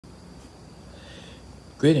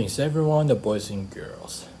Greetings everyone, the boys and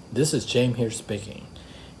girls. This is James here speaking,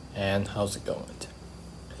 and how's it going?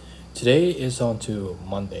 Today is on to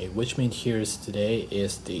Monday, which means today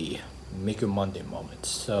is the Miku Monday moment.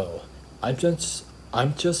 So I'm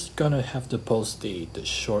just gonna have to post the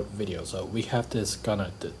short video. So we have this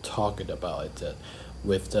gonna talk about it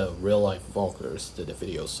with the real life vloggers the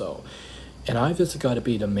video. So, and I just gotta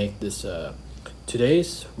be to make this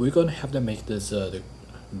today's we're gonna have to make this the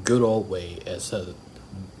good old way as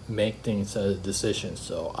make things decisions.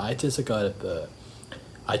 So I just got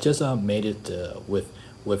I just made it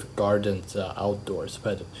with gardens outdoors,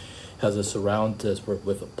 but has a surround this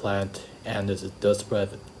with a plant, and as it does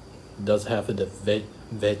have the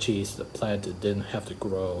veggies the plant didn't have to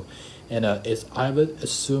grow, and it's I would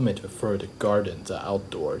assume it for the gardens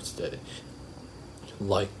outdoors that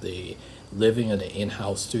like the living in the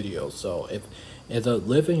in-house studio. So if it's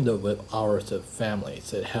living with our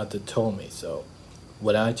families, it had to tell me. So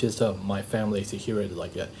when I just my family to hear it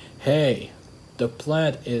like hey, the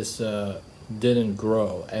plant is didn't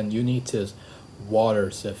grow and you need to water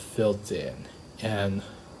filled in, and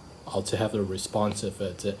I'll to have the response of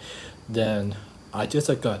it. Then I just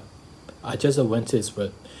went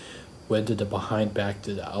to the behind back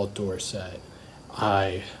to the outdoor side.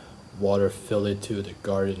 I water fill it to the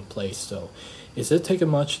garden place. So is it take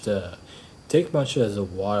much as a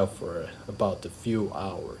while for about a few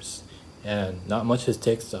hours, and not much it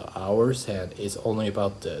takes hours, and it's only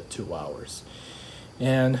about 2 hours,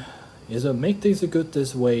 and is it make things good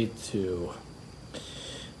this way to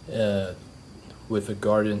with a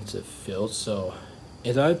garden to fill. So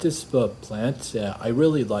and I just plant I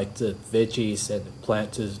really like the veggies and the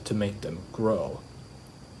plants to make them grow.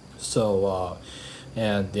 So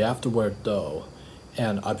and the afterward though,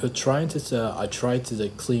 and I tried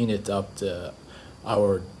to clean it up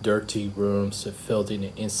our dirty rooms filled in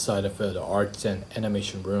the inside of the arts and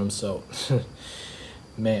animation room. So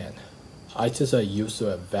man, I just used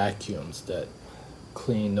vacuums that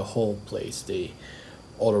clean the whole place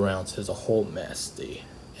all around is a whole mess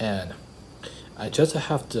and I just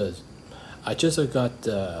got this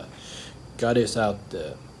out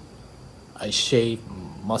I shave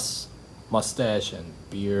mustache and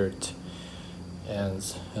beard, and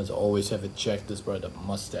as always have to check this for the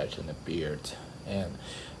mustache and the beard, and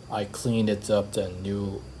I cleaned it up to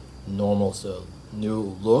new new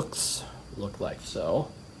look like so,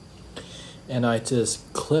 and I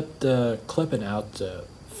just clipping out the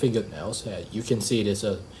fingernails. You can see it is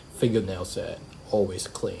a fingernails always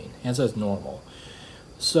clean, and that's normal.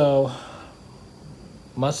 So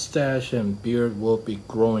mustache and beard will be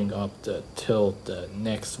growing up till the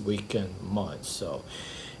next weekend month. So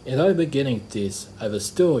in the beginning I was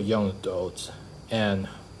still a young adult and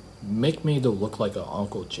make me to look like an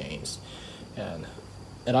Uncle James, and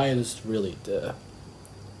I just really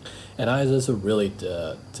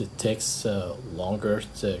takes longer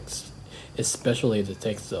especially it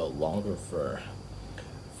takes longer for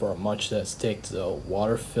much that takes the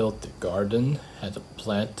water filled the garden and the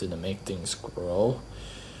plant to make things grow.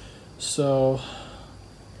 So,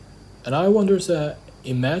 and I wonder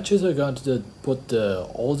imagine are going to put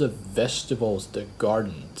all the vegetables the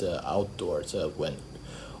garden outdoors when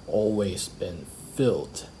always been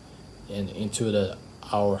filled into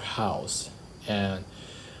our house, and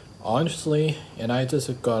honestly, and I just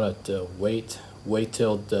gotta wait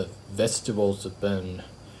till the vegetables have been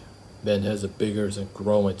has a bigger and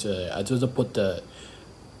growing. I just put the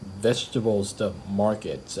vegetables the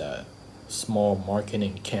markets small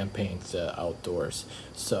marketing campaigns outdoors.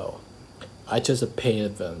 So I just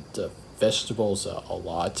paid them the vegetables a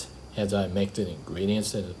lot as I make the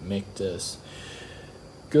ingredients and make this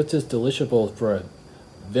good this delicious for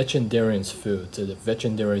vegetarians food to the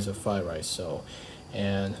vegetarians of fried rice. So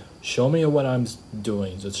and show me what I'm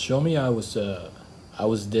doing. Just show me I was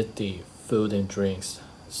did the food and drinks,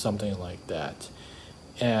 something like that,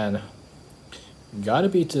 and gotta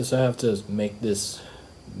be just I have to make this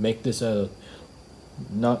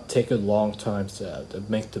not take a long time to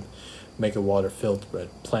make a water filled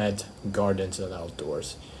plant gardens and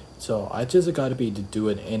outdoors. So I just gotta be to do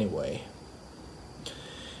it anyway.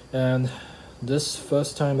 And this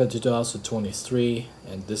first time at 2023,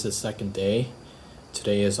 and this is second day.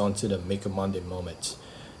 Today is on to the Make a Monday moment,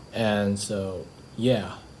 and so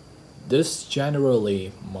yeah, this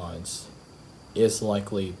generally month is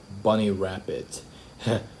likely bunny rabbit.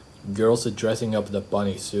 Girls are dressing up the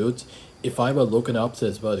bunny suit. If I were looking up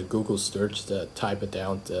this about the Google search to type it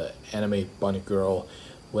down the anime bunny girl,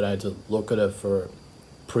 would I to look at it for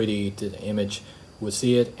pretty to the image would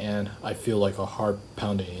see it, and I feel like a heart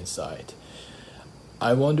pounding inside.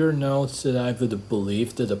 I wonder now that I would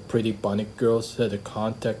believe that the pretty bunny girls had a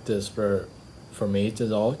contact us for me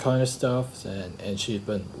to all kind of stuff, and she'd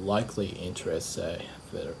been likely interested.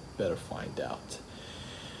 Better find out.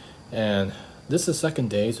 And this is the second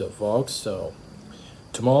day of vlog, so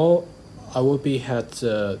tomorrow I will be at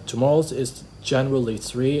tomorrow's is January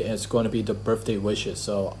 3 and it's going to be the birthday wishes,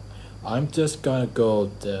 so I'm just gonna go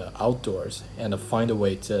the outdoors and find a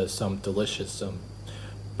way to some delicious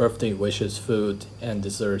birthday wishes food and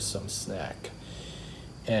dessert, some snack.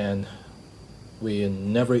 And we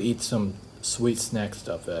never eat some sweet snack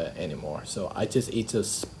stuff anymore, so I just eat the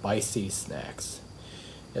spicy snacks.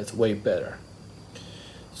 It's way better.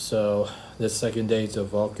 So this second day is a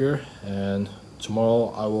vlogger, and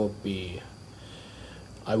tomorrow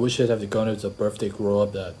I wish I'd have gone to the birthday grow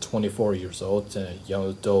up at 24 years old and a young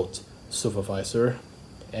adult supervisor,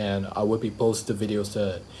 and I would be posting the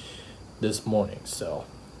videos this morning. So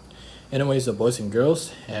anyways, the boys and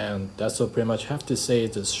girls, and that's all pretty much have to say.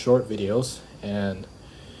 It's short videos, and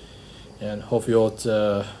hope you all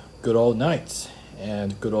good old nights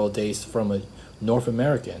and good old days from a North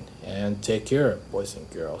American, and take care, boys and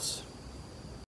girls.